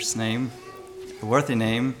name, a worthy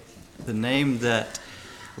name, the name that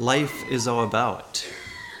life is all about.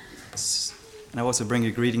 And I also bring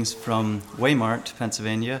you greetings from Waymart,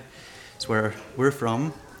 Pennsylvania. It's where we're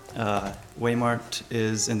from. Waymart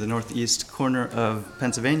is in the northeast corner of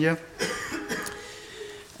Pennsylvania,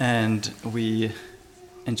 and we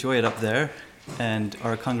enjoy it up there. And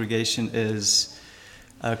our congregation is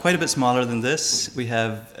quite a bit smaller than this. We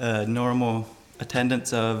have a normal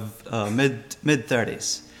attendance of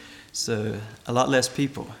mid-30s, so a lot less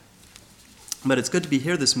people. But it's good to be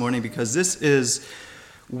here this morning because this is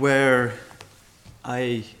where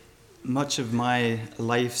much of my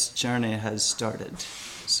life's journey has started.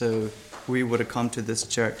 So we would have come to this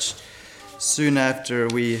church soon after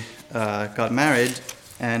we got married,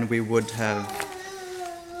 and we would have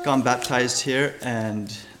gotten baptized here,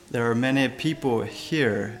 and there are many people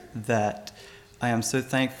here that I am so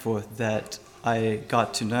thankful that I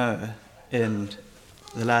got to know in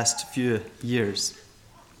the last few years,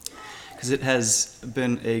 because it has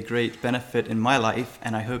been a great benefit in my life,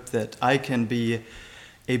 and I hope that I can be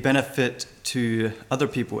a benefit to other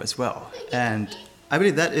people as well. And I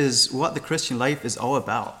believe that is what the Christian life is all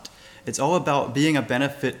about. It's all about being a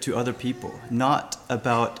benefit to other people, not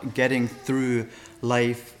about getting through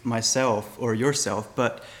life myself or yourself,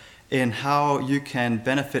 but in how you can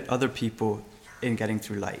benefit other people in getting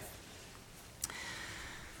through life.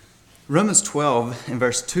 Romans 12, in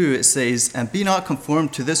verse 2, it says, "And be not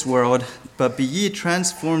conformed to this world, but be ye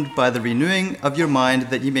transformed by the renewing of your mind,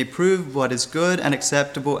 that ye may prove what is good and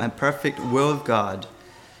acceptable and perfect will of God."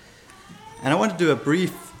 And I want to do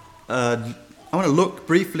I want to look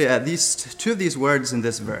briefly at two of these words in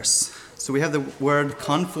this verse. So we have the word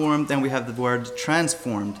conformed and we have the word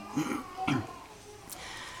transformed.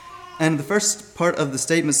 And the first part of the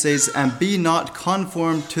statement says, "And be not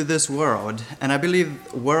conformed to this world." And I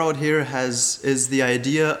believe world here is the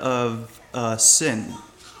idea of sin.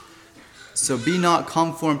 So be not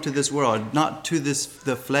conformed to this world, not to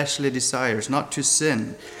the fleshly desires, not to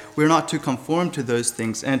sin. We're not to conform to those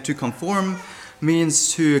things. And to conform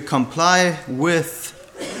means to comply with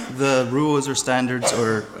the rules or standards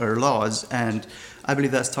or laws. And I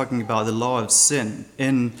believe that's talking about the law of sin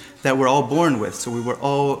that we're all born with. So we were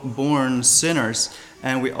all born sinners,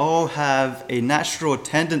 and we all have a natural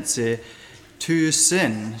tendency to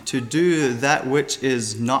sin, to do that which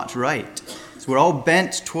is not right. So we're all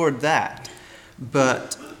bent toward that.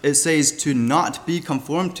 But it says to not be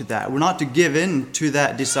conformed to that. We're not to give in to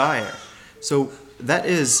that desire. So that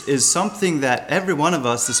is something that every one of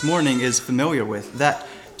us this morning is familiar with. That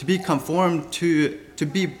to be conformed to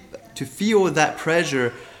feel that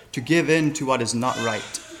pressure to give in to what is not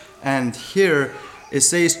right. And here it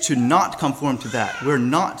says to not conform to that. We're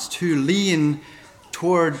not to lean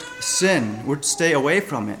toward sin. We're to stay away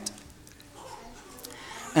from it.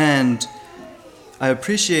 And I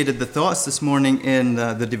appreciated the thoughts this morning in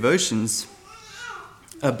the devotions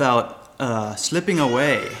about slipping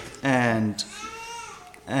away. And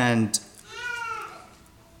I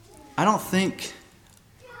don't think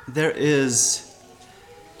there is...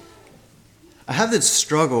 I have this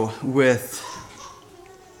struggle with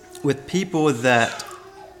people that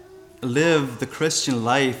live the Christian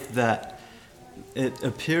life that it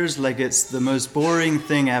appears like it's the most boring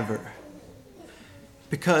thing ever.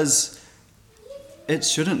 Because it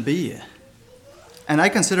shouldn't be. And I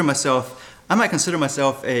might consider myself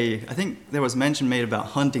I think there was mention made about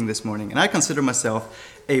hunting this morning, and I consider myself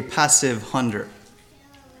a passive hunter.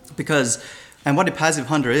 And what a passive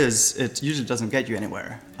hunter is, it usually doesn't get you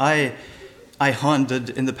anywhere. I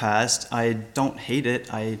hunted in the past. I don't hate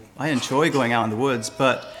it. I enjoy going out in the woods,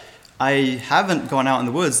 but I haven't gone out in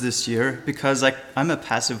the woods this year because I'm a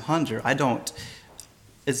passive hunter.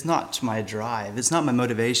 It's not my drive. It's not my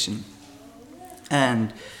motivation.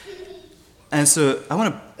 And so I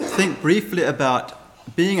want to think briefly about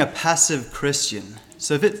being a passive Christian.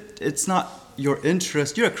 So if it's not your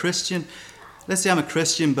interest, you're a Christian. Let's say I'm a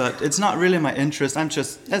Christian, but it's not really my interest.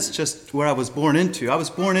 That's just where I was born into. I was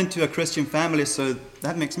born into a Christian family, so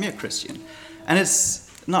that makes me a Christian. And it's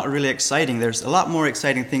not really exciting. There's a lot more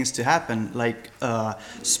exciting things to happen, like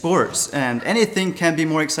sports, and anything can be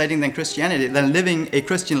more exciting than Christianity, than living a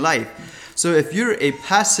Christian life. So if you're a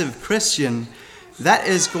passive Christian,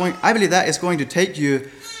 I believe that is going to take you,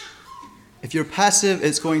 if you're passive,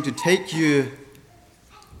 it's not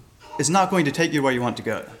going to take you where you want to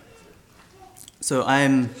go. So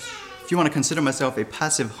if you want to consider myself a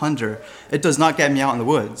passive hunter, it does not get me out in the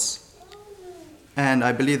woods. And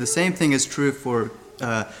I believe the same thing is true for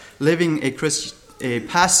living a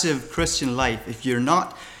passive Christian life. If you're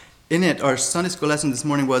not in it, our Sunday school lesson this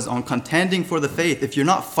morning was on contending for the faith. If you're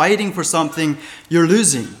not fighting for something, you're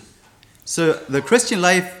losing. So the Christian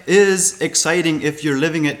life is exciting if you're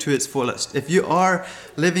living it to its fullest. If you are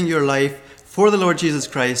living your life for the Lord Jesus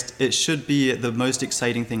Christ, it should be the most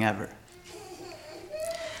exciting thing ever.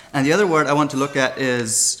 And the other word I want to look at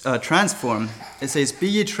is transform. It says, be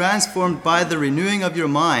ye transformed by the renewing of your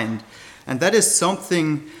mind. And that is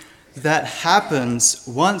something that happens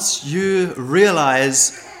once you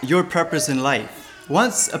realize your purpose in life.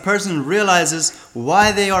 Once a person realizes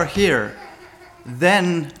why they are here,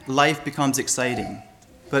 then life becomes exciting.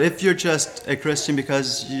 But if you're just a Christian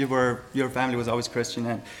because your family was always Christian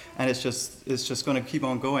and it's just going to keep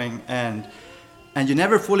on going and you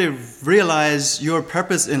never fully realize your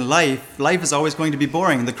purpose in life, life is always going to be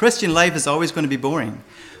boring. The Christian life is always going to be boring.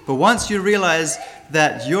 But once you realize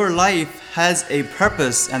that your life has a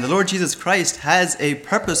purpose and the Lord Jesus Christ has a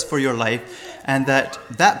purpose for your life, and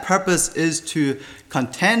that purpose is to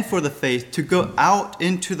contend for the faith, to go out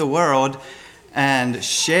into the world and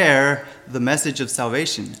share the message of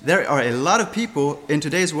salvation. There are a lot of people in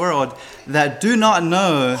today's world that do not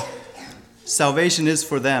know salvation is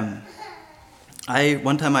for them.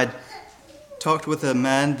 One time I talked with a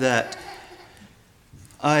man that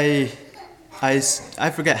I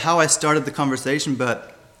forget how I started the conversation,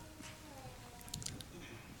 but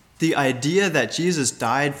the idea that Jesus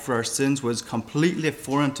died for our sins was completely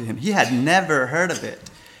foreign to him. He had never heard of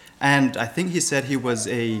it. And I think he said he was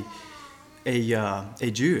a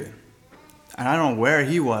Jew. And I don't know where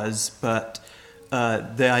he was, but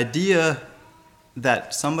the idea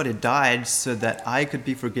that somebody died so that I could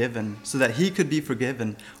be forgiven, so that he could be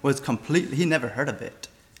forgiven, was completely, he never heard of it.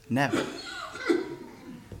 Never.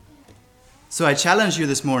 So I challenge you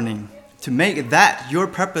this morning to make that your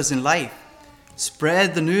purpose in life.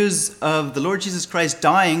 Spread the news of the Lord Jesus Christ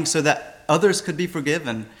dying so that others could be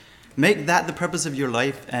forgiven. Make that the purpose of your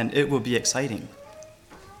life, and it will be exciting.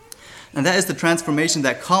 And that is the transformation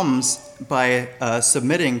that comes by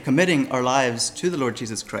committing our lives to the Lord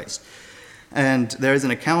Jesus Christ. And there is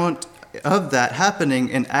an account of that happening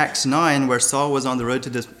in Acts 9, where Saul was on the road to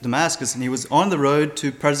Damascus, and he was on the road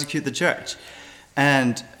to persecute the church.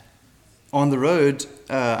 And on the road,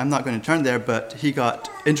 I'm not going to turn there, but he got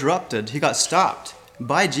interrupted. He got stopped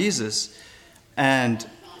by Jesus. And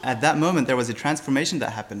at that moment, there was a transformation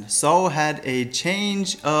that happened. Saul had a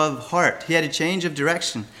change of heart. He had a change of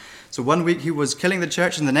direction. So one week he was killing the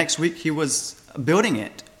church, and the next week he was building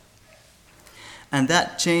it. And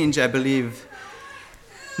that change, I believe,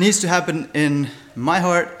 needs to happen in my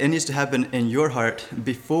heart. It needs to happen in your heart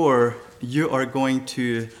before you are going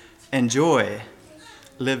to enjoy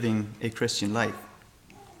living a Christian life.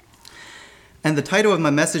 And the title of my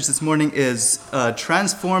message this morning is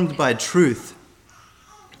Transformed by Truth.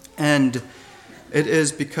 And it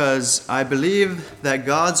is because I believe that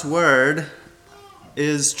God's Word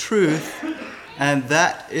is truth, and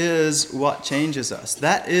that is what changes us.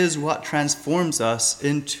 That is what transforms us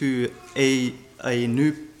into a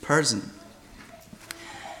new person.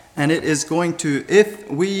 And it is going to, if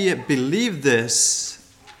we believe this,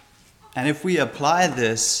 and if we apply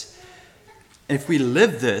this, if we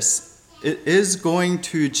live this, it is going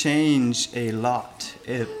to change a lot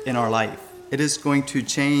in our life. It is going to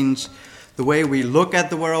change the way we look at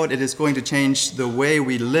the world. It is going to change the way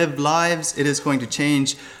we live lives. It is going to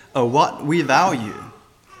change what we value.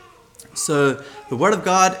 So the Word of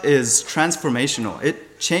God is transformational.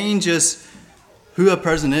 It changes who a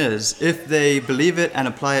person is if they believe it and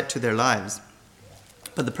apply it to their lives.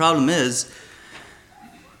 But the problem is,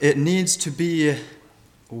 the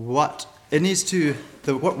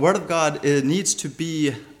Word of God, it needs to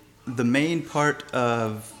be the main part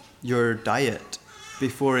of your diet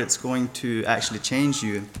before it's going to actually change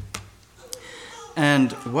you.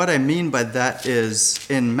 And what I mean by that is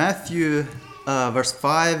in Matthew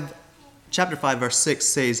chapter 5, verse 6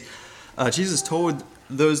 says, Jesus told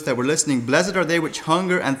those that were listening, "Blessed are they which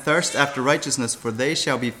hunger and thirst after righteousness, for they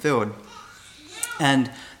shall be filled."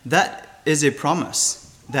 And that is a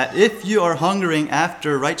promise, that if you are hungering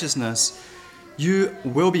after righteousness, you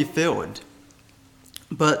will be filled.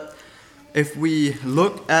 But if we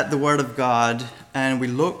look at the Word of God and we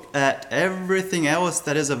look at everything else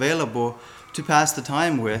that is available to pass the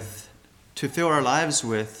time with, to fill our lives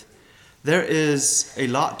with, there is a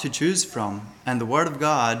lot to choose from. And the Word of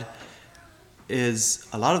God is,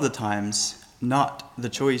 a lot of the times, not the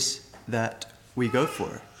choice that we go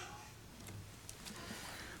for.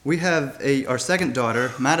 We have our second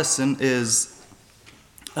daughter, Madison,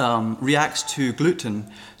 reacts to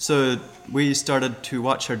gluten. So we started to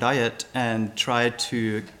watch her diet and try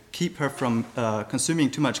to keep her from consuming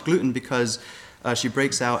too much gluten, because she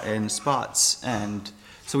breaks out in spots. And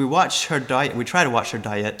so we watch her diet. We try to watch her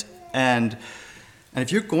diet. And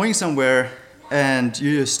if you're going somewhere and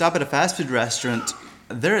you stop at a fast food restaurant,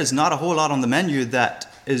 there is not a whole lot on the menu that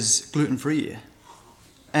is gluten-free.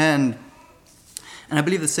 And I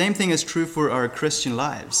believe the same thing is true for our Christian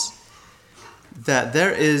lives. That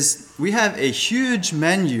we have a huge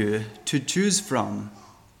menu to choose from.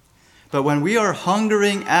 But when we are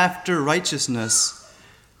hungering after righteousness,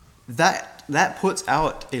 that puts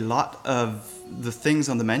out a lot of the things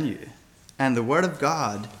on the menu. And the Word of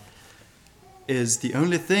God is the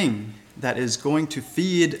only thing that is going to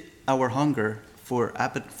feed our hunger for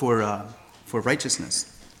righteousness.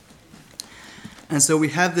 And so we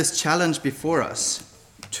have this challenge before us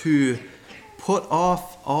to put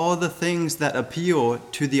off all the things that appeal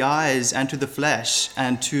to the eyes and to the flesh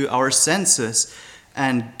and to our senses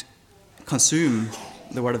and consume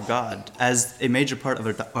the Word of God as a major part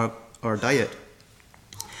of our diet.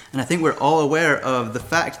 And I think we're all aware of the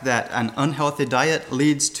fact that an unhealthy diet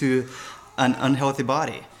leads to an unhealthy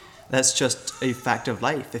body. That's just a fact of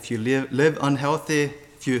life. If you live unhealthy,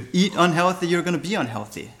 if you eat unhealthy, you're going to be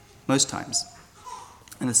unhealthy most times.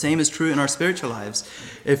 And the same is true in our spiritual lives.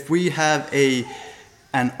 If we have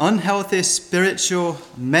an unhealthy spiritual,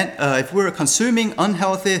 if we're consuming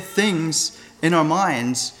unhealthy things in our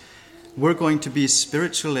minds, we're going to be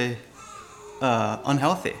spiritually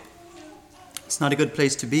unhealthy. It's not a good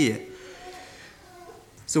place to be.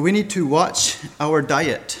 So we need to watch our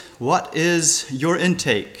diet. What is your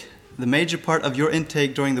intake? The major part of your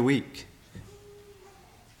intake during the week.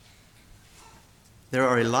 There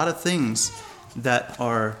are a lot of things that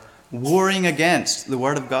are warring against the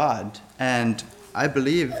Word of God. And I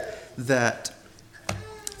believe that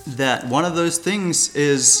one of those things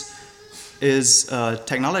is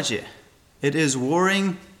technology. It is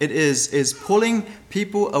warring. It is pulling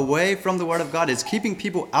people away from the Word of God. It's keeping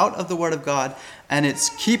people out of the Word of God, and it's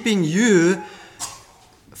keeping you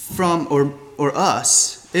from or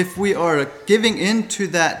us, if we are giving into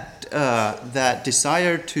that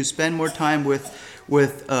desire to spend more time with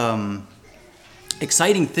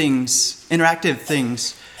exciting things, interactive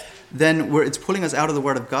things, then it's pulling us out of the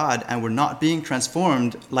Word of God, and we're not being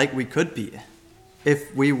transformed like we could be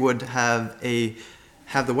if we would have the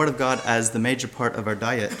Word of God as the major part of our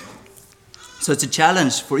diet. So it's a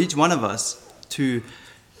challenge for each one of us to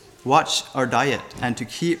watch our diet and to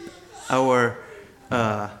keep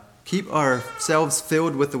ourselves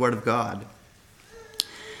filled with the Word of God.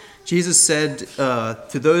 Jesus said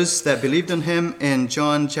to those that believed in him in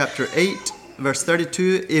John chapter 8, verse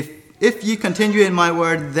 32, If ye continue in my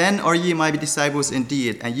word, then are ye my disciples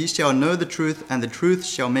indeed, and ye shall know the truth, and the truth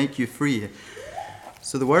shall make you free.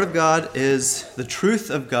 So the Word of God is the truth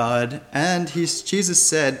of God, and Jesus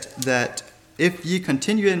said that if ye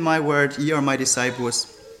continue in my word, ye are my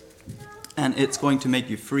disciples, and it's going to make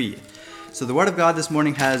you free. So the Word of God this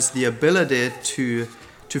morning has the ability to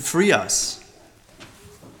free us.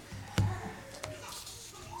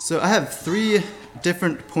 So I have 3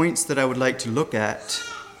 different points that I would like to look at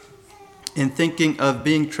in thinking of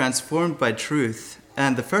being transformed by truth.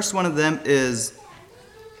 And the first one of them is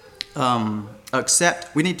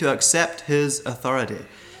we need to accept his authority.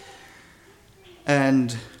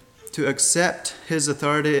 And to accept his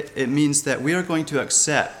authority, it means that we are going to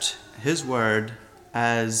accept his word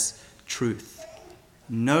as truth.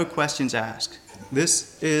 No questions asked.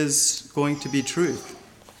 This is going to be truth.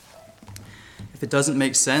 If it doesn't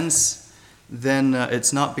make sense, then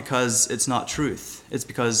it's not because it's not truth. It's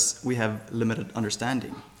because we have limited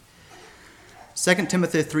understanding. 2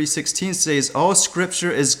 Timothy 3:16 says, All Scripture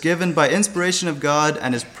is given by inspiration of God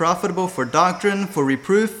and is profitable for doctrine, for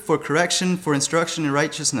reproof, for correction, for instruction in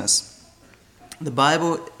righteousness. The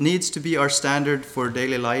Bible needs to be our standard for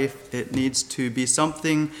daily life. It needs to be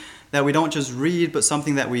something that we don't just read, but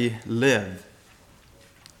something that we live.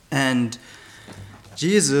 And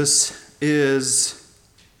Jesus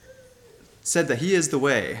said that he is the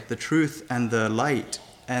way, the truth, and the light.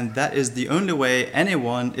 And that is the only way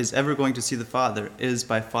anyone is ever going to see the Father, is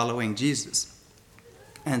by following Jesus.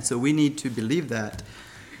 And so we need to believe that.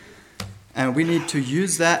 And we need to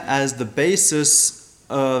use that as the basis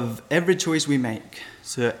of every choice we make.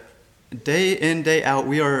 So day in, day out,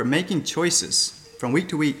 we are making choices. From week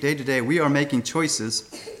to week, day to day, we are making choices.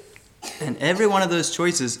 And every one of those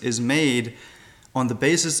choices is made on the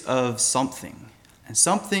basis of something. And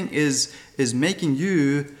something is making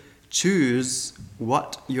you choose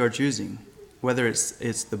what you are choosing. Whether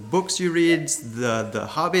it's the books you read, the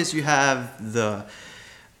hobbies you have,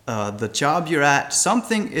 the job you're at,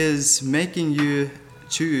 something is making you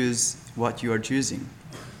choose what you are choosing.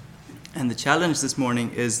 And the challenge this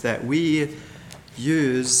morning is that we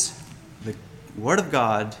use the Word of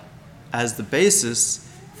God as the basis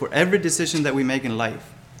for every decision that we make in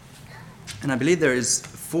life. And I believe there is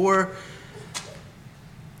 4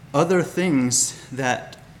 other things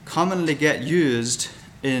that commonly get used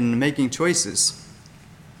in making choices.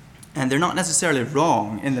 And they're not necessarily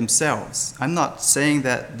wrong in themselves. I'm not saying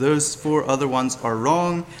that those 4 other ones are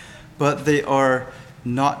wrong, but they are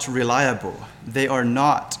not reliable. They are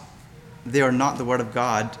not the Word of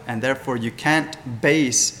God, and therefore you can't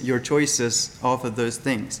base your choices off of those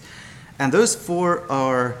things. And those 4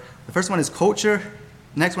 are, the first one is culture,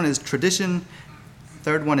 next one is tradition,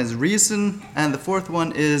 third one is reason, and the fourth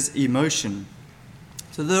one is emotion.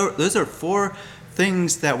 So those are 4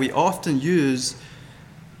 things that we often use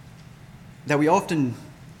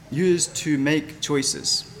to make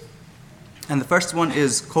choices. And the first one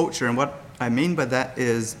is culture, and what I mean by that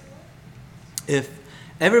is, if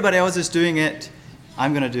everybody else is doing it,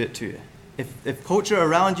 I'm going to do it too. If culture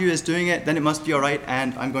around you is doing it, then it must be all right,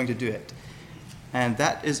 and I'm going to do it. And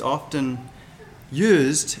that is often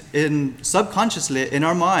used subconsciously in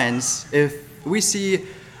our minds. If we see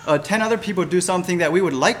 10 other people do something that we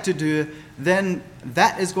would like to do, then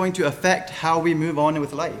that is going to affect how we move on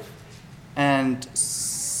with life. And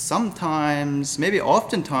sometimes, maybe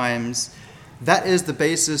oftentimes, that is the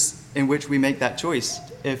basis in which we make that choice.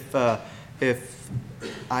 If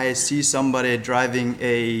I see somebody driving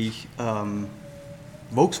a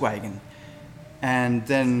Volkswagen, and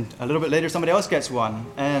then a little bit later somebody else gets one,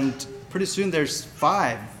 and pretty soon there's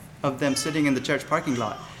 5 of them sitting in the church parking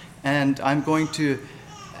lot, and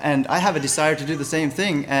I have a desire to do the same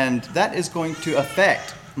thing, and that is going to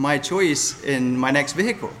affect my choice in my next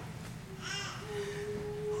vehicle.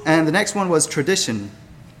 And the next one was tradition.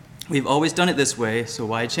 We've always done it this way, so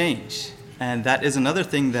why change? And that is another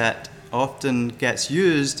thing that often gets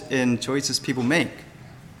used in choices people make.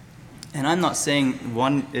 And I'm not saying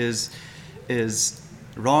one is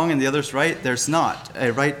wrong and the other's right. There's not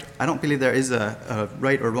a right. I don't believe there is a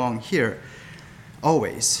right or wrong here.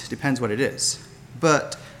 Always. Depends what it is.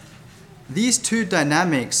 But these 2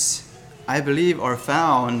 dynamics, I believe, are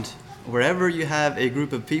found wherever you have a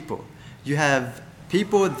group of people. You have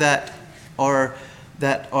people that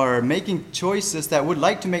are making choices, that would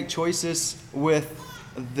like to make choices with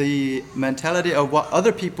the mentality of what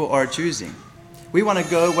other people are choosing. We want to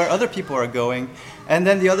go where other people are going, and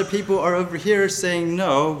then the other people are over here saying,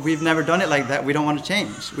 no, we've never done it like that, we don't want to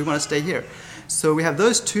change, we want to stay here. So we have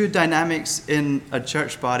those 2 dynamics in a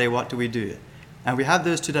church body. What do we do? And we have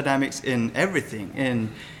those 2 dynamics in everything,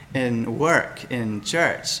 in work, in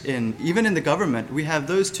church, even in the government. We have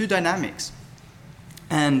those 2 dynamics.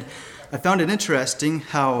 And I found it interesting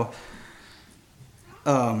how,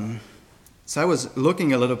 so I was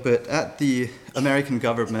looking a little bit at the American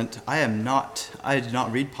government. I do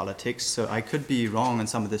not read politics, so I could be wrong on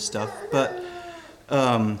some of this stuff, but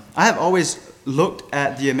I have always looked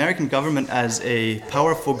at the American government as a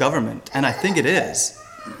powerful government, and I think it is.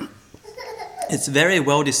 It's very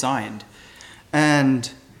well designed.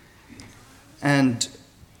 But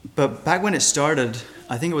back when it started,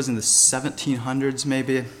 I think it was in the 1700s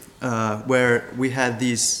maybe, where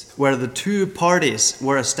the 2 parties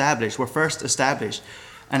were first established.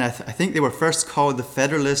 And I think they were first called the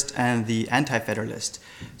Federalist and the Anti-Federalist.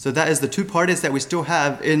 So that is the 2 parties that we still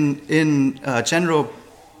have in general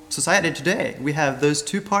society today. We have those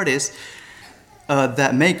 2 parties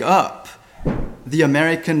that make up the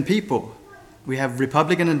American people. We have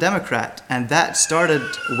Republican and Democrat, and that started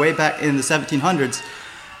way back in the 1700s.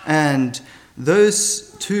 And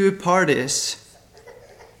those 2 parties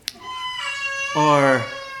are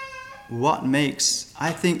what makes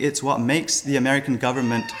the American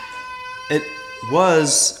government. It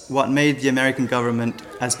was what made the American government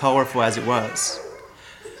as powerful as it was.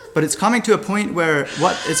 But it's coming to a point where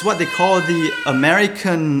it's what they call the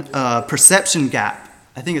American perception gap.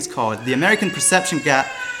 I think it's called. The American perception gap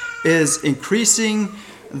is increasing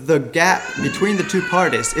the gap between the 2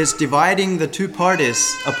 parties. It's dividing the 2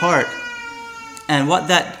 parties apart. And what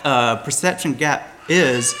that perception gap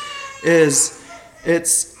is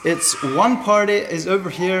it's one party is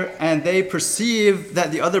over here and they perceive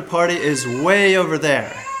that the other party is way over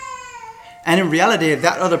there. And in reality,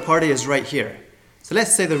 that other party is right here. So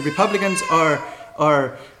let's say the Republicans are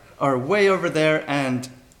way over there and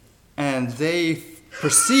they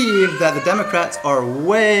perceive that the Democrats are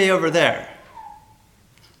way over there,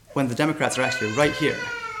 when the Democrats are actually right here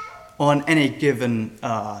on any given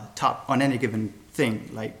thing,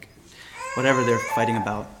 like whatever they're fighting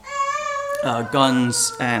about,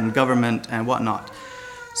 guns and government and whatnot.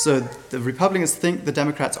 So the Republicans think the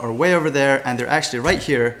Democrats are way over there, and they're actually right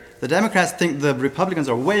here. The Democrats think the Republicans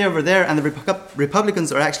are way over there, and the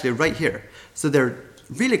Republicans are actually right here. So they're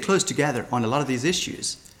really close together on a lot of these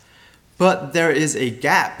issues. But there is a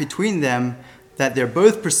gap between them that they're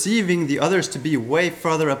both perceiving the others to be way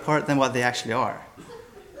further apart than what they actually are.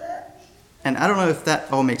 And I don't know if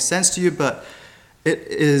that all makes sense to you, but it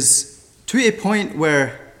is to a point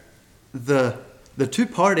where the two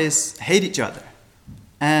parties hate each other.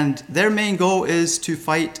 And their main goal is to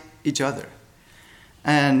fight each other.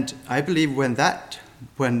 And I believe when that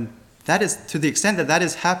is, to the extent that that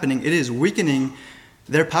is happening, it is weakening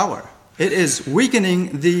their power. It is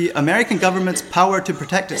weakening the American government's power to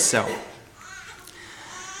protect itself.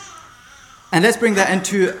 And let's bring that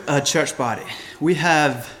into a church body. We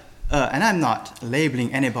have, and I'm not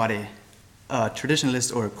labeling anybody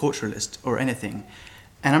traditionalist or culturalist or anything.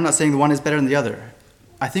 And I'm not saying the one is better than the other.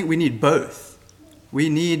 I think we need both. We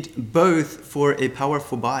need both for a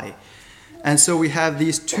powerful body. And so we have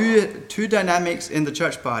these two dynamics in the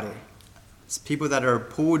church body. It's people that are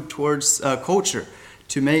pulled towards culture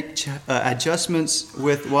to make adjustments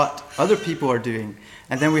with what other people are doing.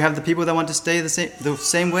 And then we have the people that want to stay the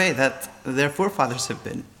same way that their forefathers have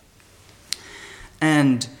been.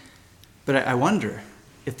 But I wonder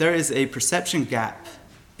if there is a perception gap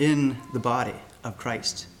in the body of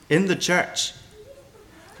Christ, in the church,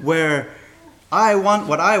 where I want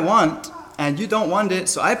what I want and you don't want it,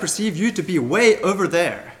 so I perceive you to be way over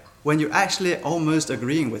there when you're actually almost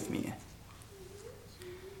agreeing with me.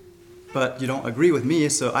 But you don't agree with me,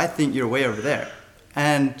 so I think you're way over there.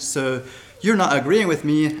 And so you're not agreeing with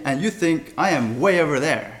me, and you think I am way over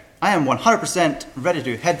there. I am 100% ready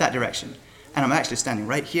to head that direction, and I'm actually standing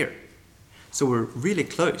right here. So we're really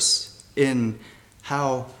close in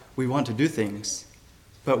how we want to do things,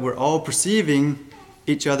 but we're all perceiving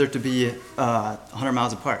each other to be 100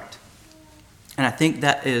 miles apart. And I think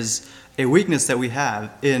that is a weakness that we have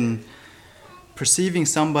in perceiving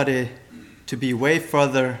somebody to be way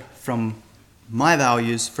further from my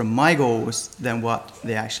values, from my goals, than what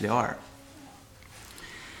they actually are.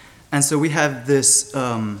 And so we have this,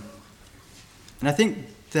 and I think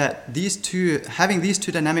that having these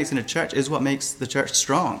two dynamics in a church is what makes the church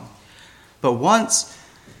strong. But once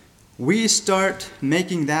we start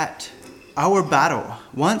making that our battle,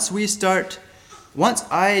 once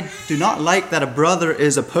I do not like that a brother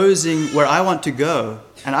is opposing where I want to go,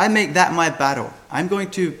 and I make that my battle, I'm going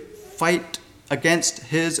to fight against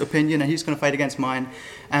his opinion, and he's going to fight against mine.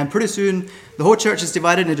 And pretty soon, the whole church is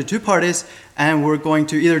divided into two parties, and we're going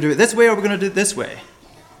to either do it this way or we're going to do it this way.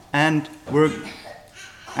 And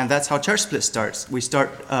that's how church split starts. We start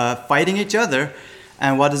fighting each other,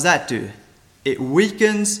 and what does that do? It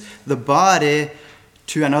weakens the body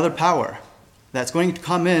to another power that's going to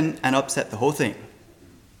come in and upset the whole thing.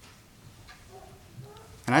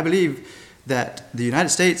 And I believe that the United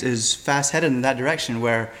States is fast-headed in that direction,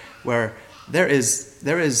 where there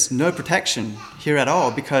is no protection here at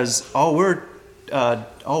all, because all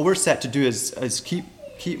we're set to do is keep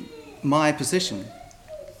my position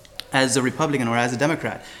as a Republican or as a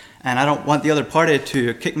Democrat, and I don't want the other party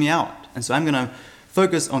to kick me out, and so I'm going to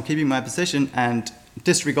focus on keeping my position and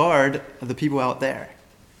disregard the people out there.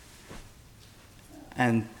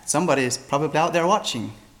 And somebody is probably out there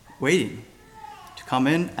watching, waiting to come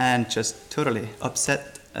in and just totally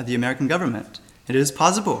upset the American government. It is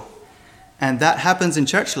possible. And that happens in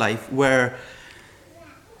church life, where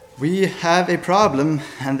we have a problem,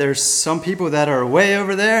 and there's some people that are way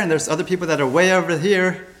over there, and there's other people that are way over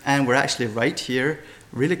here, and we're actually right here,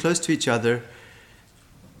 really close to each other.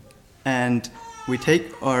 And we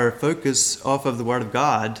take our focus off of the Word of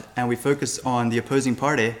God, and we focus on the opposing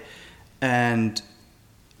party, and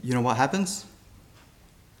you know what happens?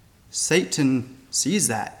 Satan sees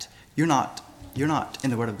that. You're not in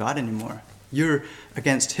the Word of God anymore. You're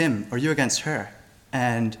against him, or you're against her,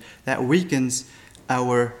 and that weakens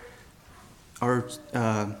our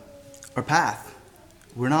path.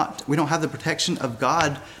 We don't have the protection of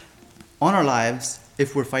God on our lives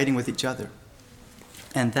if we're fighting with each other,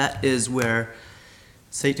 and that is where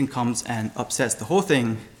Satan comes and upsets the whole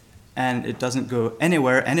thing, and it doesn't go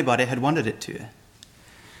anywhere anybody had wanted it to.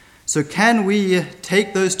 So can we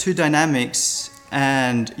take those two dynamics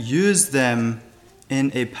and use them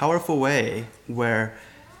in a powerful way, where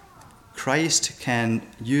Christ can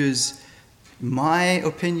use my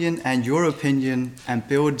opinion and your opinion and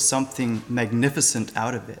build something magnificent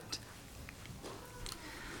out of it?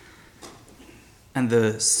 And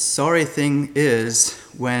the sorry thing is,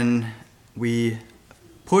 when we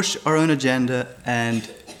push our own agenda and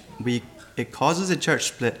it causes a church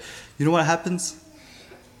split, you know what happens?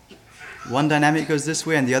 one dynamic goes this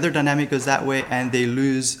way and the other dynamic goes that way, and they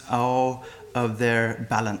lose all of their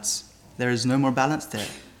balance. There is no more balance there.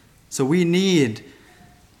 So we need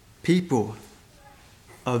people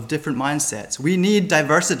of different mindsets. We need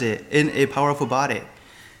diversity in a powerful body.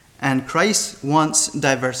 And Christ wants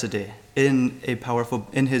diversity in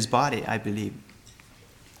his body, I believe.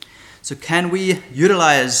 So can we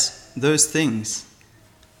utilize those things,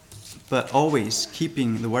 but always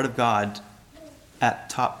keeping the Word of God at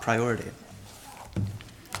top priority?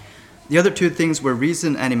 The other two things were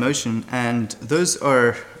reason and emotion, and those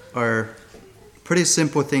are pretty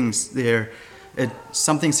simple things there.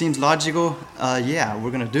 Something seems logical,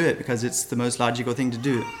 we're going to do it because it's the most logical thing to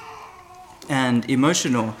do. And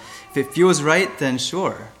emotional, if it feels right, then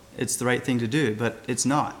sure, it's the right thing to do, but it's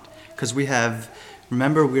not. Because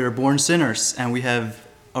remember, we are born sinners, and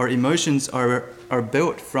our emotions are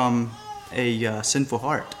built from a sinful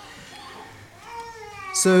heart.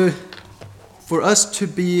 So for us to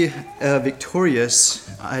be victorious,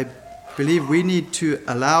 I believe we need to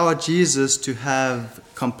allow Jesus to have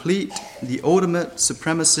the ultimate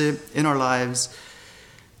supremacy in our lives,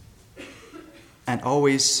 and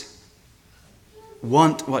always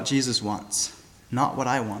want what Jesus wants. Not what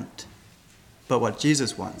I want, but what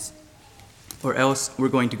Jesus wants. Or else we're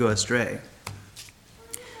going to go astray.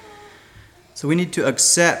 So we need to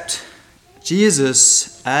accept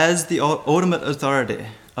Jesus as the ultimate authority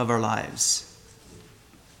of our lives,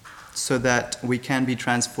 so that we can be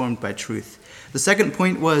transformed by truth. The second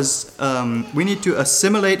point was we need to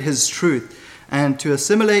assimilate his truth. And to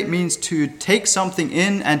assimilate means to take something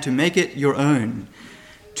in and to make it your own,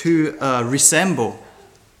 to resemble.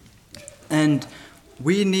 And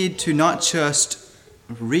we need to not just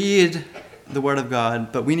read the Word of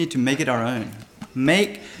God, but we need to make it our own.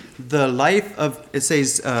 Make the life of, it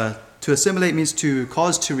says, to assimilate means to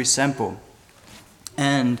cause to resemble.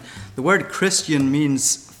 And the word Christian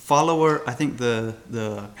means follower. I think the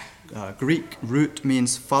Greek root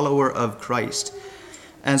means follower of Christ.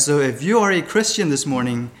 And so if you are a Christian this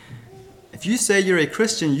morning, if you say you're a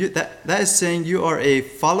Christian, that is saying you are a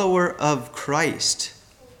follower of Christ.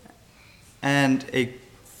 And a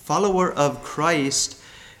follower of Christ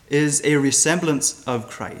is a resemblance of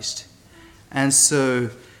Christ. And so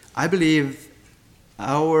I believe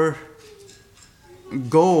our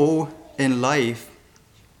goal in life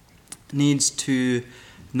needs to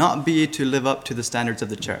not be to live up to the standards of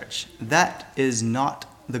the church. That is not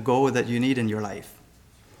the goal that you need in your life.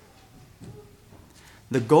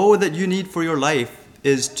 The goal that you need for your life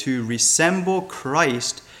is to resemble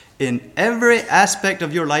Christ in every aspect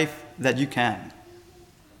of your life that you can.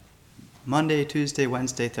 Monday, Tuesday,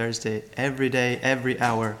 Wednesday, Thursday, every day, every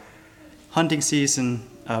hour, hunting season,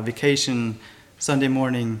 vacation, Sunday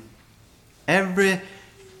morning. Every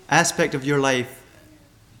aspect of your life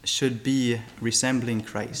should be resembling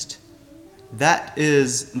Christ. That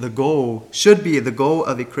is the goal, should be the goal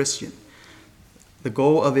of a Christian. The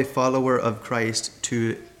goal of a follower of Christ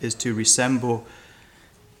is to resemble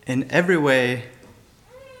in every way,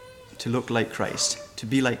 to look like Christ, to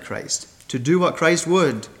be like Christ, to do what Christ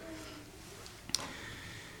would.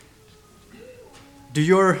 Do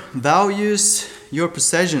your values, your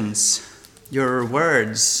possessions, your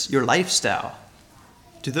words, your lifestyle,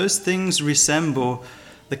 do those things resemble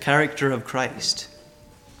the character of Christ?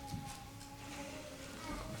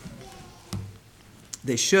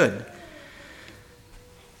 They should.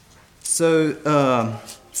 So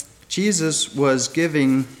Jesus was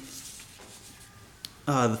giving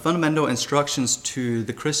the fundamental instructions to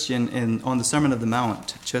the Christian on the Sermon on the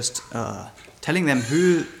Mount, just telling them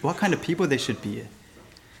what kind of people they should be.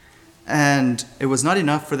 And it was not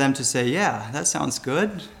enough for them to say, yeah, that sounds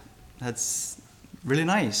good. That's really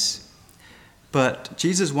nice. But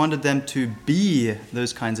Jesus wanted them to be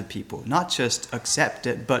those kinds of people, not just accept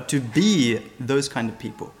it, but to be those kind of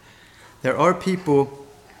people. There are people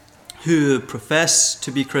who profess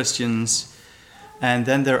to be Christians, and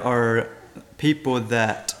then there are people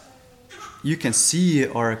that you can see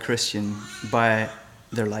are a Christian by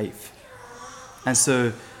their life. And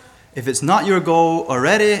so if it's not your goal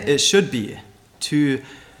already, it should be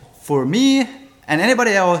for me and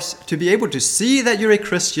anybody else to be able to see that you're a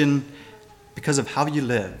Christian because of how you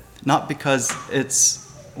live, not because it's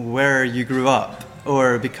where you grew up,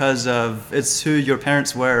 or because it's who your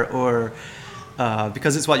parents were, or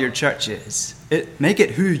because it's what your church is. Make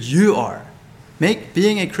it who you are. Make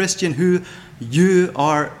being a Christian who you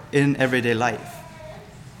are in everyday life.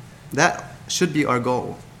 That should be our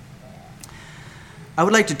goal. I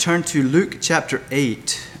would like to turn to Luke chapter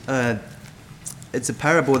 8. It's a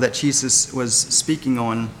parable that Jesus was speaking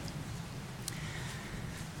on.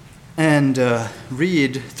 and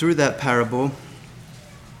read through that parable,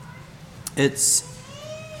 it's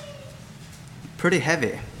pretty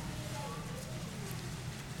heavy.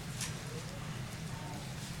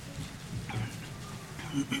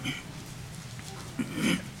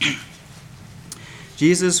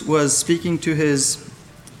 Jesus was speaking to his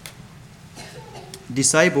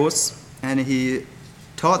disciples, and he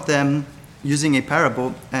taught them using a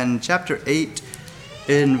parable. And chapter 8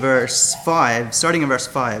 in verse 5, starting in verse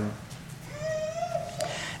 5.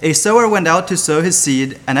 A sower went out to sow his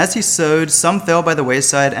seed, and as he sowed, some fell by the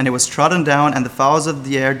wayside, and it was trodden down, and the fowls of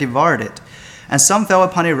the air devoured it. And some fell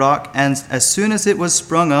upon a rock, and as soon as it was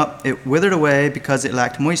sprung up, it withered away because it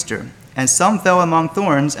lacked moisture. And some fell among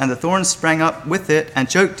thorns, and the thorns sprang up with it and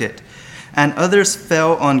choked it. And others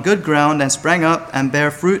fell on good ground and sprang up and bare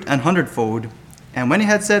fruit 100-fold. And when he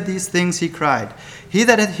had said these things, he cried, He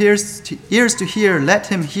that hath ears to hear, let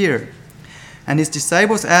him hear. And his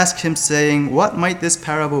disciples asked him, saying, What might this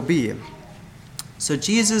parable be? So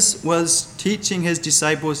Jesus was teaching his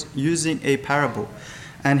disciples using a parable.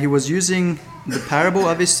 And he was using the parable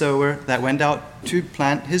of a sower that went out to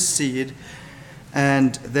plant his seed.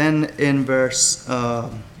 And then in verse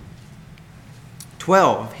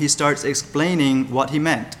 12, he starts explaining what he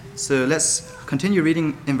meant. So let's continue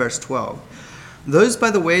reading in verse 12. Those by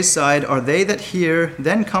the wayside are they that hear,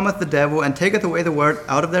 then cometh the devil, and taketh away the word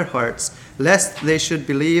out of their hearts, lest they should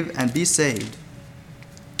believe and be saved.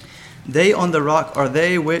 They on the rock are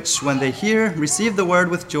they which, when they hear, receive the word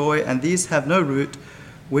with joy, and these have no root,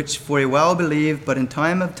 which for a while believe, but in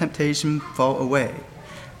time of temptation fall away.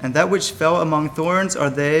 And that which fell among thorns are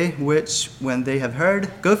they which, when they have heard,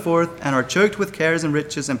 go forth, and are choked with cares and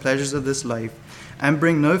riches and pleasures of this life, and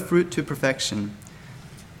bring no fruit to perfection.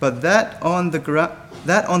 But that on the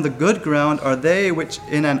good ground are they which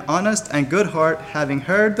in an honest and good heart, having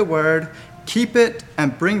heard the word, keep it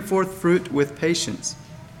and bring forth fruit with patience.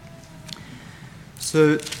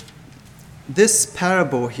 So this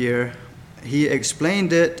parable here, he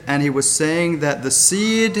explained it, and he was saying that the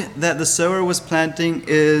seed that the sower was planting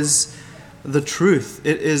is the truth.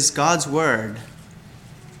 It is God's word.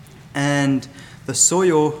 And the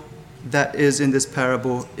soil that is in this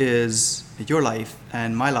parable is your life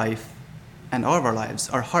and my life and all of our lives,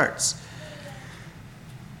 our hearts.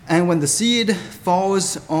 And when the seed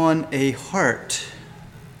falls on a heart,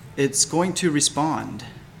 it's going to respond.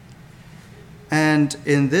 And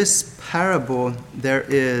in this parable, there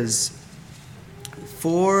is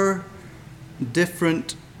 4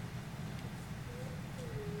 different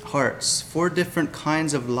hearts, 4 different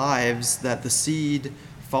kinds of lives that the seed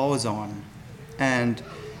falls on. And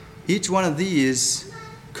each one of these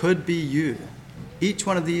could be you. Each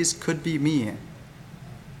one of these could be me.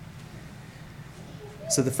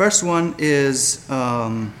 So the first one is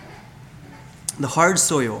the hard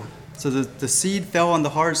soil. So the seed fell on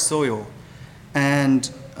the hard soil. And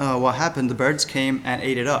what happened, the birds came and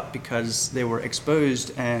ate it up because they were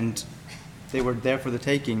exposed and they were there for the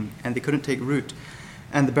taking, and they couldn't take root.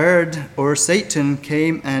 And the bird, or Satan,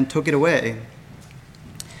 came and took it away.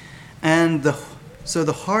 And so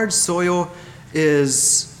the hard soil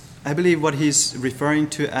is, I believe, what he's referring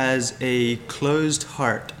to as a closed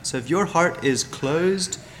heart. So if your heart is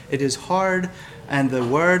closed, it is hard, and the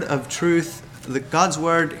word of truth, God's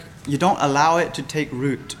word, you don't allow it to take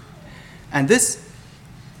root. And this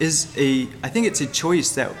is I think it's a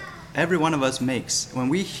choice that every one of us makes. When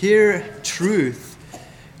we hear truth,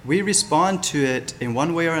 we respond to it in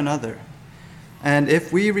one way or another. And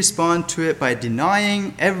if we respond to it by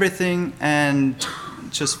denying everything and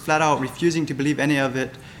just flat out refusing to believe any of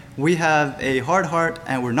it, we have a hard heart,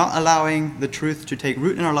 and we're not allowing the truth to take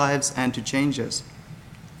root in our lives and to change us.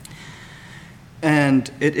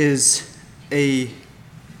 And it is a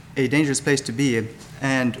dangerous place to be.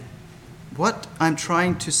 And what I'm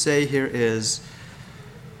trying to say here is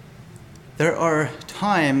there are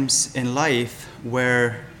times in life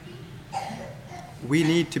where we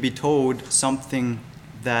need to be told something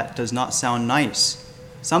that does not sound nice,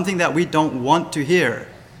 something that we don't want to hear.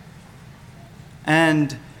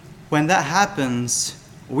 And when that happens,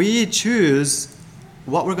 we choose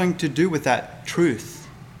what we're going to do with that truth.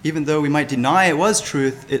 Even though we might deny it was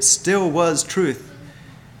truth, it still was truth.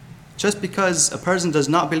 Just because a person does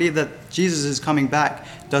not believe that Jesus is coming back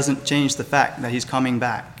doesn't change the fact that he's coming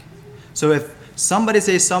back. So if somebody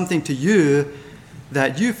says something to you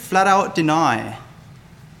that you flat out deny,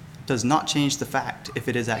 does not change the fact if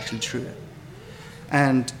it is actually true.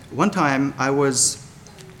 And one time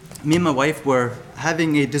me and my wife were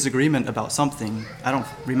having a disagreement about something. I don't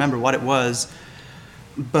remember what it was,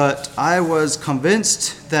 but I was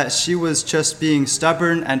convinced that she was just being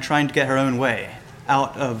stubborn and trying to get her own way.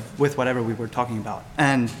 with whatever we were talking about.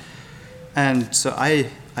 And so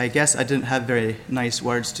I guess I didn't have very nice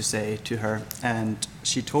words to say to her. And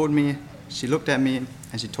she looked at me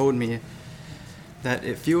and she told me that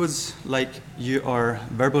it feels like you are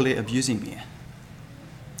verbally abusing me.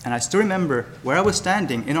 And I still remember where I was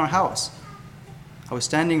standing in our house. I was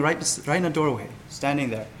standing right in the doorway, standing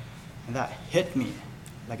there. And that hit me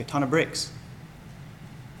like a ton of bricks.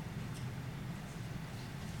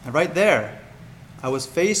 And right there, I was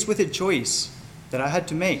faced with a choice that I had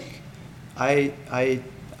to make. I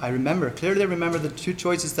clearly remember the two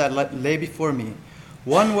choices that lay before me.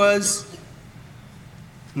 One was,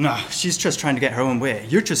 no, she's just trying to get her own way.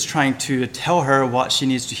 You're just trying to tell her what she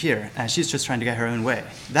needs to hear, and she's just trying to get her own way.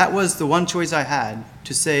 That was the one choice I had,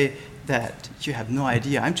 to say that you have no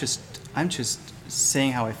idea. I'm just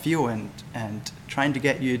saying how I feel and trying to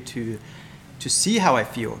get you to see how I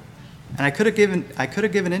feel. And I could have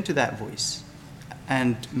given into that voice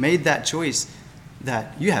and made that choice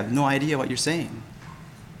that you have no idea what you're saying.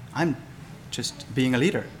 I'm just being a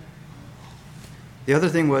leader. The other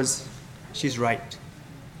thing was, she's right.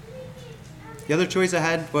 The other choice I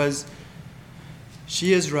had was,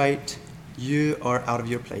 she is right, you are out of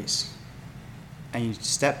your place. And you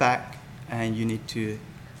step back and you need to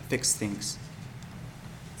fix things.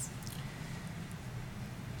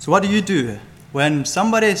 So what do you do when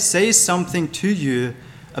somebody says something to you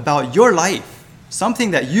about your life,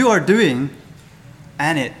 something that you are doing,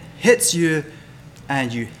 and it hits you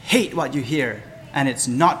and you hate what you hear, and it's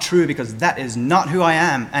not true because that is not who I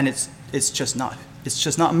am, and it's just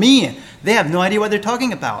not me. They have no idea what they're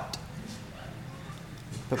talking about.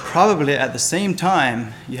 But probably at the same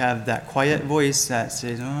time, you have that quiet voice that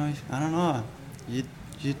says, oh, I don't know. You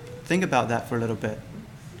think about that for a little bit.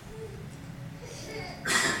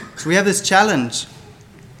 So we have this challenge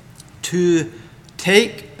to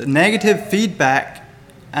take negative feedback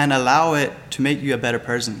and allow it to make you a better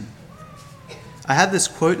person. I have this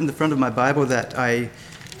quote in the front of my Bible that I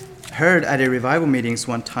heard at a revival meetings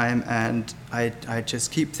one time, and I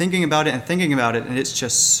just keep thinking about it, and it's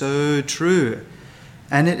just so true.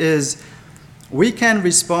 And it is, we can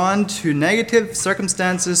respond to negative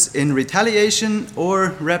circumstances in retaliation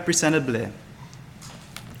or representably.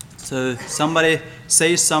 So somebody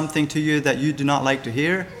says something to you that you do not like to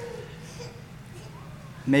hear.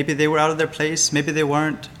 Maybe they were out of their place, maybe they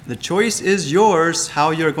weren't. The choice is yours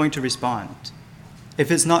how you're going to respond. If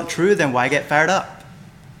it's not true, then why get fired up?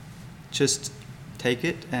 Just take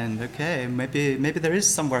it and, okay, maybe there is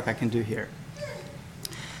some work I can do here.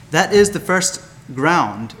 That is the first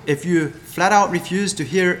ground. If you flat out refuse to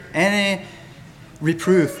hear any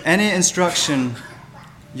reproof, any instruction,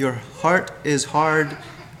 your heart is hard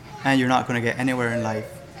and you're not going to get anywhere in life.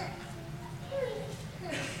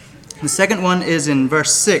 The second one is in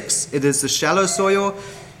verse 6. It is the shallow soil,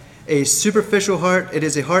 a superficial heart. It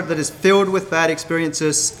is a heart that is filled with bad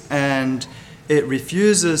experiences, and it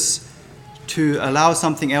refuses to allow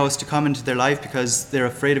something else to come into their life because they're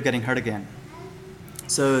afraid of getting hurt again.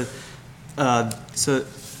 So a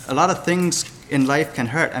lot of things in life can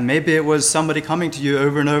hurt, and maybe it was somebody coming to you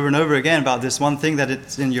over and over and over again about this one thing that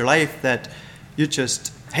it's in your life that you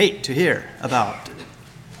just hate to hear about.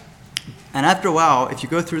 And after a while, if you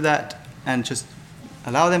go through that and just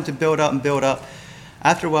allow them to build up,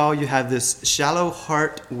 after a while you have this shallow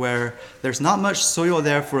heart where there's not much soil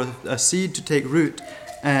there for a seed to take root,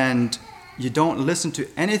 and you don't listen to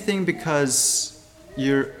anything because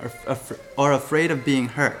you are afraid of being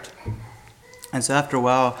hurt. And so after a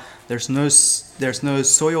while, there's no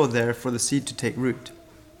soil there for the seed to take root.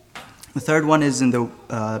 The third one is in the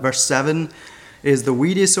verse 7, is the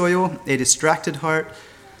weedy soil, a distracted heart.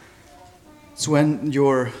 It's when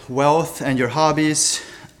your wealth and your hobbies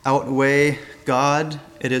outweigh God.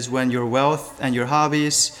 It is when your wealth and your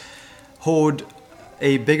hobbies hold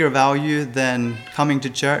a bigger value than coming to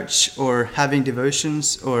church or having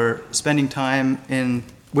devotions or spending time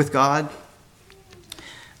with God.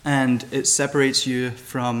 And it separates you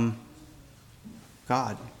from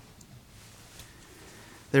God.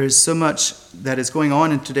 There is so much that is going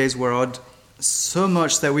on in today's world, so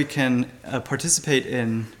much that we can participate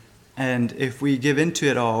in, and if we give into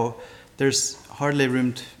it all, there's hardly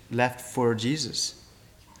room left for Jesus.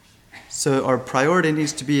 So our priority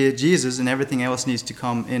needs to be Jesus, and everything else needs to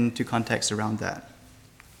come into context around that.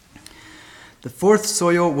 The fourth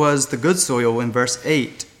soil was the good soil in verse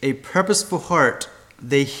 8, a purposeful heart.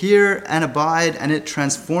 They hear and abide, and it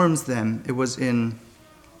transforms them. It was in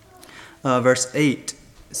verse 8.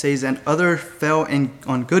 It says, and other fell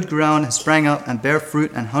on good ground and sprang up and bare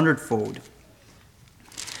fruit an hundredfold.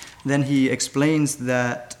 Then he explains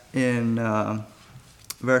that in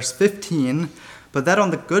verse 15, but that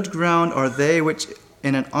on the good ground are they which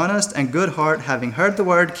in an honest and good heart, having heard the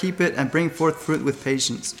word, keep it and bring forth fruit with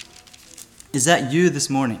patience. Is that you this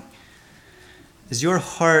morning? Is your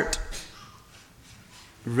heart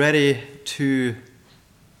ready to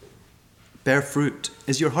bear fruit?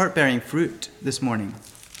 Is your heart bearing fruit this morning?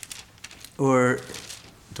 Or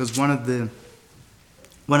does one of the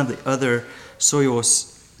other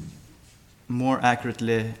soils more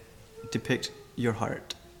accurately depict your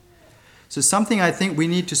heart? So something I think we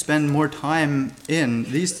need to spend more time in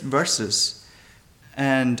these verses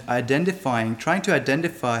and trying to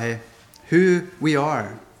identify who we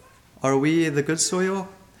are. Are we the good soil,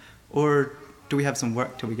 or do we have some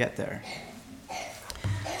work till we get there?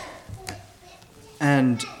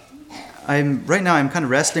 And right now I'm kind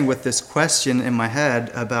of wrestling with this question in my head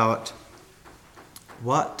about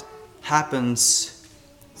what happens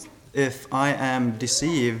if I am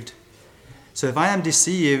deceived. So if I am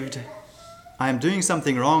deceived, I am doing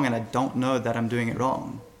something wrong and I don't know that I'm doing it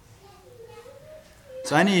wrong.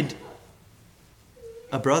 So I need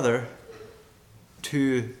a brother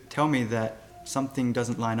to tell me that something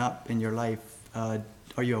doesn't line up in your life. Are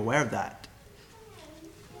you aware of that?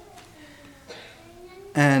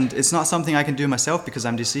 And it's not something I can do myself because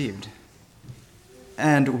I'm deceived.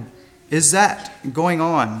 And is that going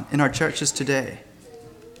on in our churches today?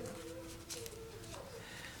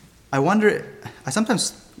 I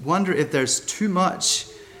sometimes wonder if there's too much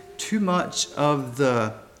of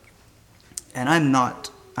the, and I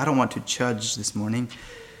don't want to judge this morning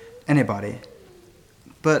anybody,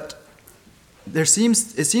 but it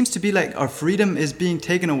seems to be like our freedom is being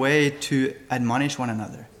taken away to admonish one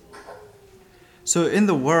another. So in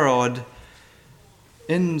the world,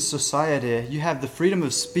 in society, you have the freedom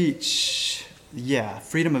of speech,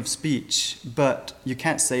 but you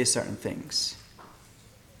can't say certain things.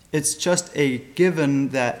 It's just a given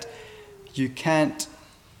that you can't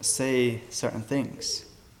say certain things.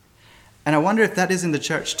 And I wonder if that is in the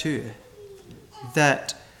church too.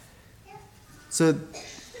 So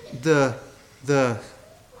the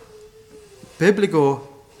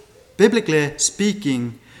biblically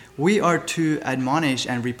speaking, we are to admonish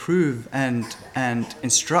and reprove and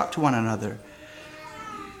instruct one another.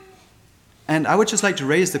 And I would just like to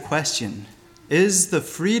raise the question,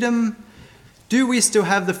 do we still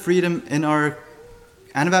have the freedom in our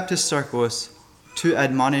Anabaptist circles to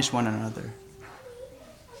admonish one another?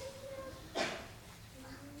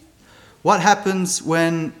 What happens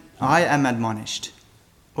when I am admonished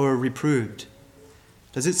or reproved?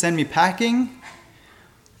 Does it send me packing,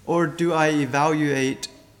 or do I evaluate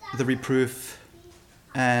the reproof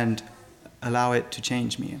and allow it to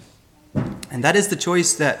change me? And that is the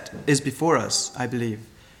choice that is before us, I believe.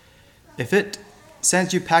 If it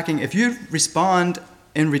sends you packing, if you respond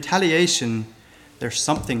in retaliation, there's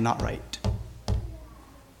something not right.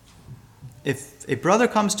 If a brother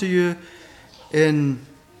comes to you in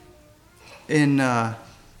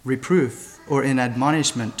reproof or in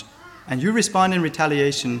admonishment, and you respond in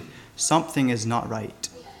retaliation, something is not right.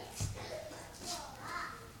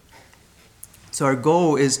 So our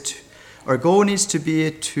goal needs to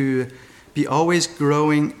be always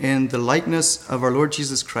growing in the likeness of our Lord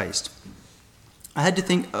Jesus Christ. I had to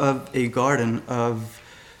think of a garden of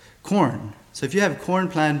corn. So if you have corn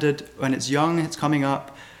planted, when it's young, it's coming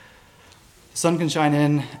up, the sun can shine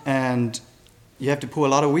in, and you have to pull a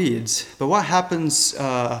lot of weeds. But what happens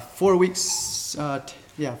 5 weeks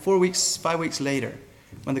later,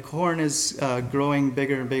 when the corn is growing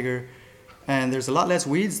bigger and bigger, and there's a lot less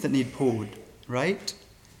weeds that need pulled, right?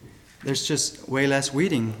 There's just way less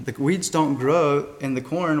weeding. The weeds don't grow in the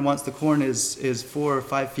corn once the corn is 4 or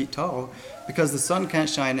 5 feet tall, because the sun can't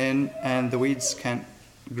shine in and the weeds can't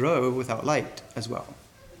grow without light as well.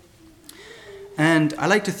 And I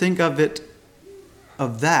like to think of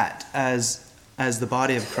that as the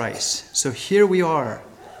body of Christ. So here we are,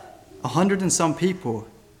 100 and some people,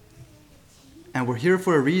 and we're here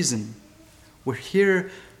for a reason. We're here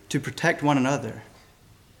to protect one another.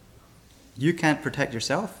 You can't protect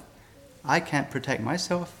yourself. I can't protect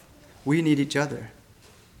myself. We need each other.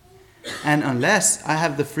 And unless I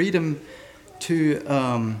have the freedom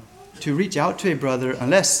to reach out to a brother,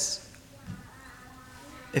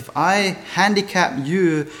 if I handicap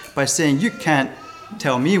you by saying you can't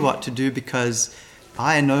tell me what to do because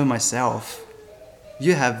I know myself,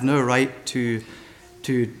 you have no right to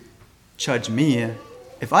judge me.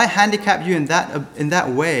 If I handicap you in that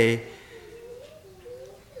way,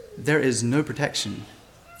 there is no protection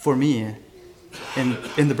for me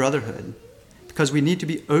in the brotherhood, because we need to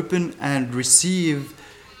be open and receive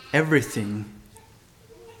everything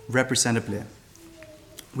representably.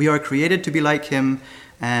 We are created to be like him,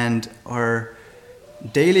 and our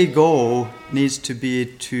daily goal needs to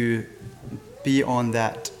be on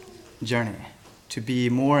that journey, to be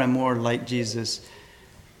more and more like Jesus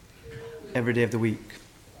every day of the week,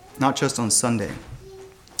 not just on Sunday.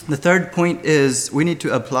 The third point is we need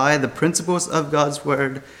to apply the principles of God's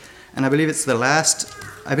word, and I believe it's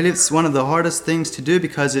one of the hardest things to do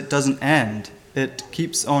because it doesn't end. It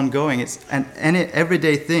keeps on going. It's an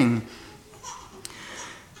everyday thing.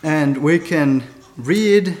 And we can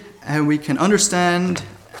read and we can understand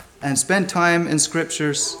and spend time in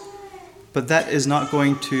scriptures, but that is not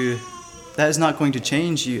going to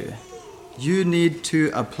change you. You need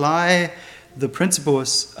to apply the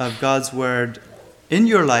principles of God's word in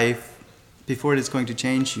your life before it is going to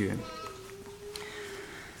change you.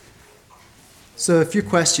 So a few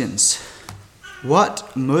questions. What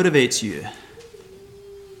motivates you?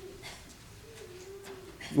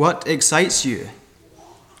 What excites you?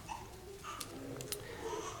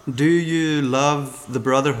 Do you love the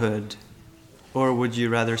brotherhood, or would you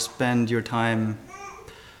rather spend your time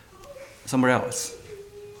somewhere else?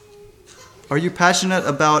 Are you passionate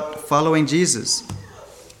about following Jesus?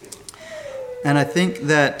 And I think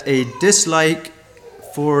that a dislike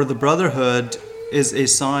for the brotherhood is a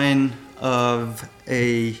sign of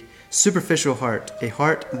a superficial heart, a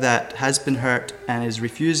heart that has been hurt and is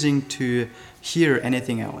refusing to hear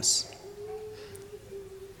anything else.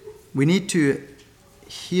 We need to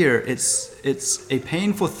hear. It's a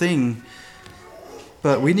painful thing,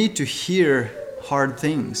 but we need to hear hard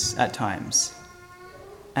things at times.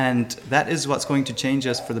 And that is what's going to change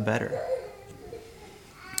us for the better.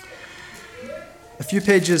 A few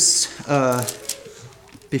pages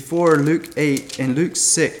before Luke 8, in Luke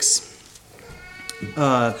 6,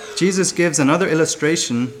 Jesus gives another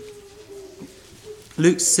illustration.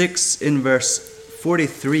 Luke 6 in verse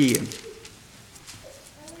 43.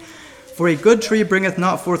 For a good tree bringeth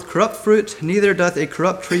not forth corrupt fruit, neither doth a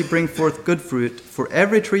corrupt tree bring forth good fruit. For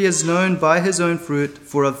every tree is known by his own fruit.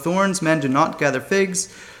 For of thorns men do not gather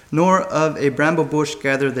figs, nor of a bramble bush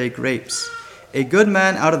gather they grapes. A good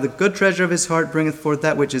man out of the good treasure of his heart bringeth forth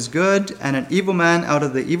that which is good, and an evil man out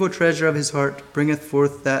of the evil treasure of his heart bringeth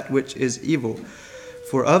forth that which is evil.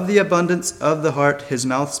 For of the abundance of the heart his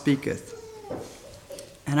mouth speaketh.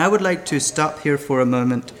 And I would like to stop here for a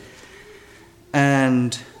moment.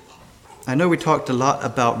 And I know we talked a lot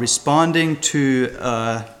about responding to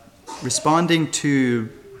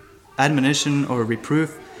admonition or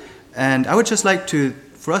reproof. And I would just like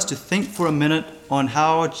for us to think for a minute on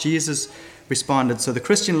how Jesus responded. So the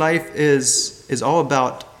Christian life is all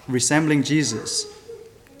about resembling Jesus.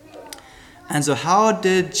 And so how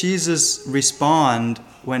did Jesus respond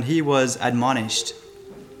when he was admonished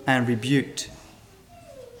and rebuked?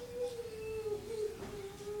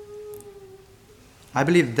 I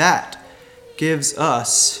believe that gives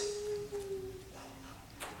us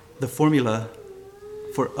the formula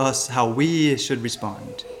for us how we should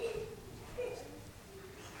respond.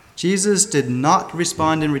 Jesus did not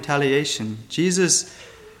respond in retaliation.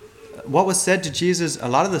 What was said to Jesus, a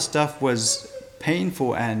lot of the stuff was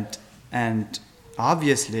painful and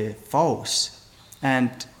obviously false.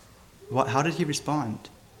 And how did he respond?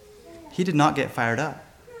 He did not get fired up.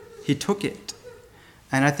 He took it.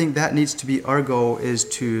 And I think that needs to be our goal, is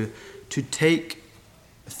to take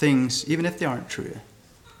things, even if they aren't true.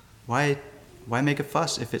 Why make a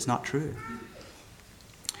fuss if it's not true?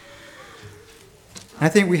 I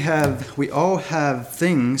think we all have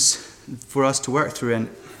things for us to work through, and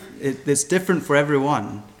it's different for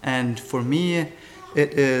everyone. And for me, we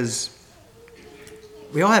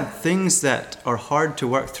all have things that are hard to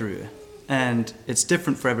work through, and it's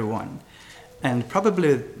different for everyone. And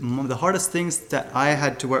probably one of the hardest things that I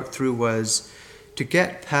had to work through was to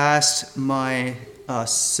get past my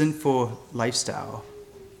sinful lifestyle.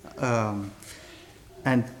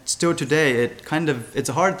 And still today, it's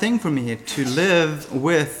a hard thing for me to live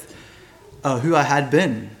with who I had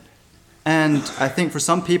been. And I think for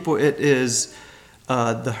some people it is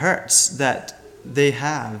the hurts that they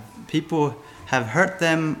have. People have hurt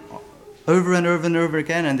them over and over and over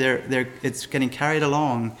again, and it's getting carried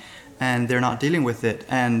along, and they're not dealing with it.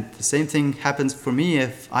 And the same thing happens for me.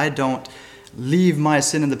 If I don't leave my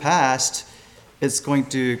sin in the past, it's going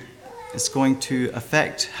to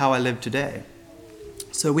affect how I live today.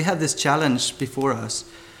 So we have this challenge before us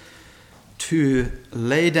to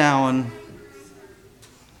lay down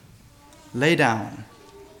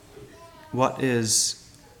what is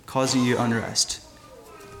causing you unrest.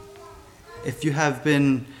 If you have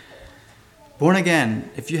been born again,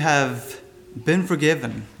 if you have been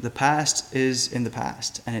forgiven, the past is in the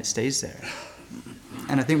past and it stays there.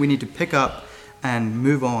 And I think we need to pick up and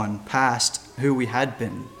move on past who we had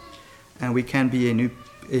been and we can be a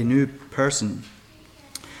new person.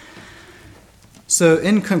 So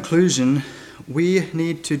in conclusion, we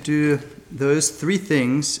need to do those three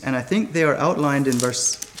things, and I think they are outlined in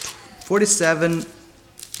verse 47.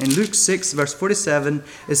 In Luke 6, verse 47,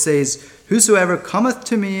 it says, "Whosoever cometh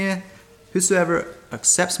to me, whosoever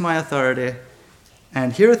accepts my authority,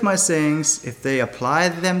 and heareth my sayings, if you apply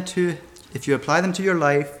them to your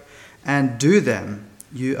life and do them,"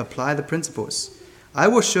 you apply the principles, "I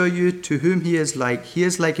will show you to whom he is like. He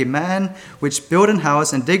is like a man which built an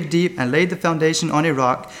house and digged deep and laid the foundation on a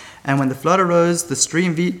rock. And when the flood arose, the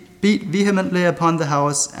stream beat vehemently upon the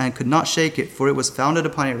house and could not shake it, for it was founded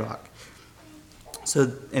upon a rock."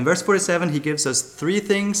 So in verse 47, he gives us three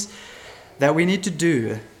things that we need to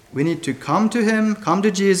do. We need to come to him, come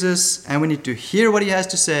to Jesus, and we need to hear what he has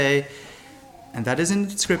to say. And that is in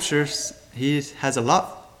the scriptures. He has a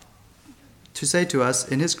lot to say to us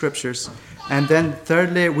in his scriptures. And then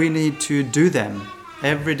thirdly, we need to do them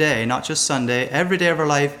every day, not just Sunday. Every day of our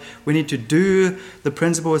life, we need to do the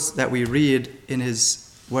principles that we read in his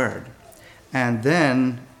word. And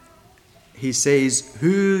then he says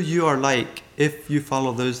who you are like if you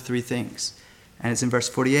follow those three things. And it's in verse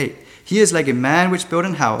 48. "He is like a man which built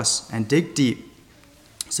an house and digged deep."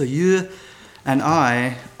 So you and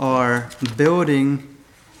I are building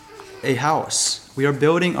a house. We are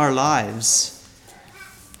building our lives.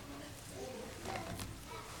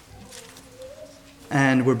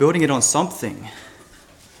 And we're building it on something.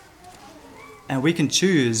 And we can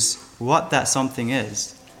choose what that something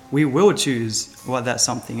is. We will choose what that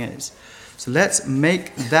something is. So let's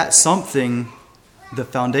make that something the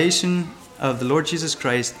foundation of the Lord Jesus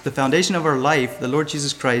Christ, the foundation of our life, the Lord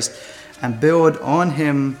Jesus Christ, and build on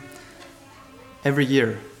him every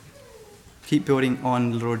year. Keep building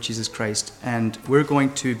on the Lord Jesus Christ. And we're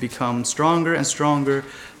going to become stronger and stronger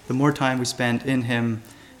the more time we spend in him.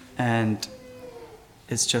 And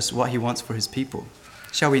it's just what he wants for his people.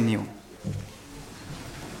 Shall we kneel?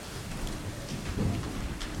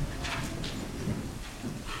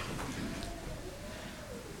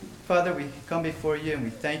 Father, we come before you and we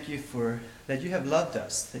thank you for that you have loved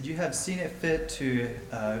us, that you have seen it fit to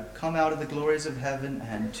come out of the glories of heaven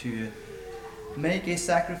and to make a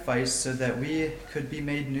sacrifice so that we could be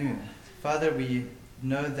made new. Father, we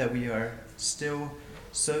know that we are still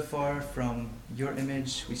so far from your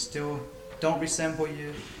image. We still don't resemble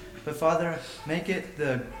you. But Father, make it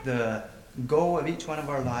the goal of each one of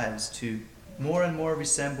our lives to more and more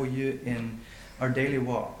resemble you in our daily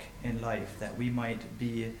walk in life, that we might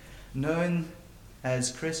be known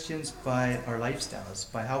as Christians by our lifestyles,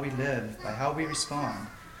 by how we live, by how we respond.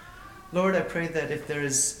 Lord, I pray that if there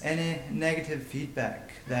is any negative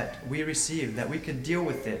feedback that we receive, that we could deal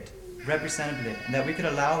with it representatively, and that we could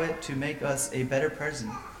allow it to make us a better person.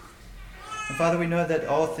 And Father, we know that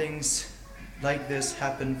all things like this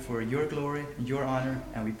happen for your glory and your honor,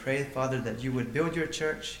 and we pray, Father, that you would build your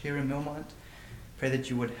church here in Millmont. Pray that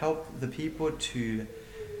you would help the people to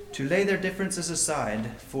lay their differences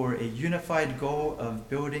aside for a unified goal of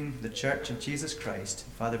building the church of Jesus Christ.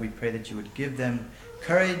 Father, we pray that you would give them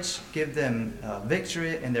courage, give them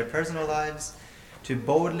victory in their personal lives to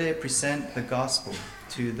boldly present the gospel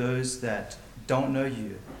to those that don't know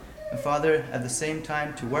you. And Father, at the same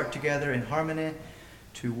time, to work together in harmony,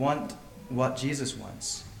 to want what Jesus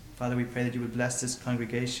wants. Father, we pray that you would bless this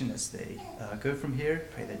congregation as they go from here.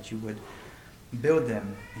 Pray that you would build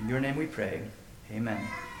them. In your name we pray. Amen.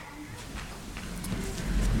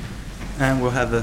 And we'll have a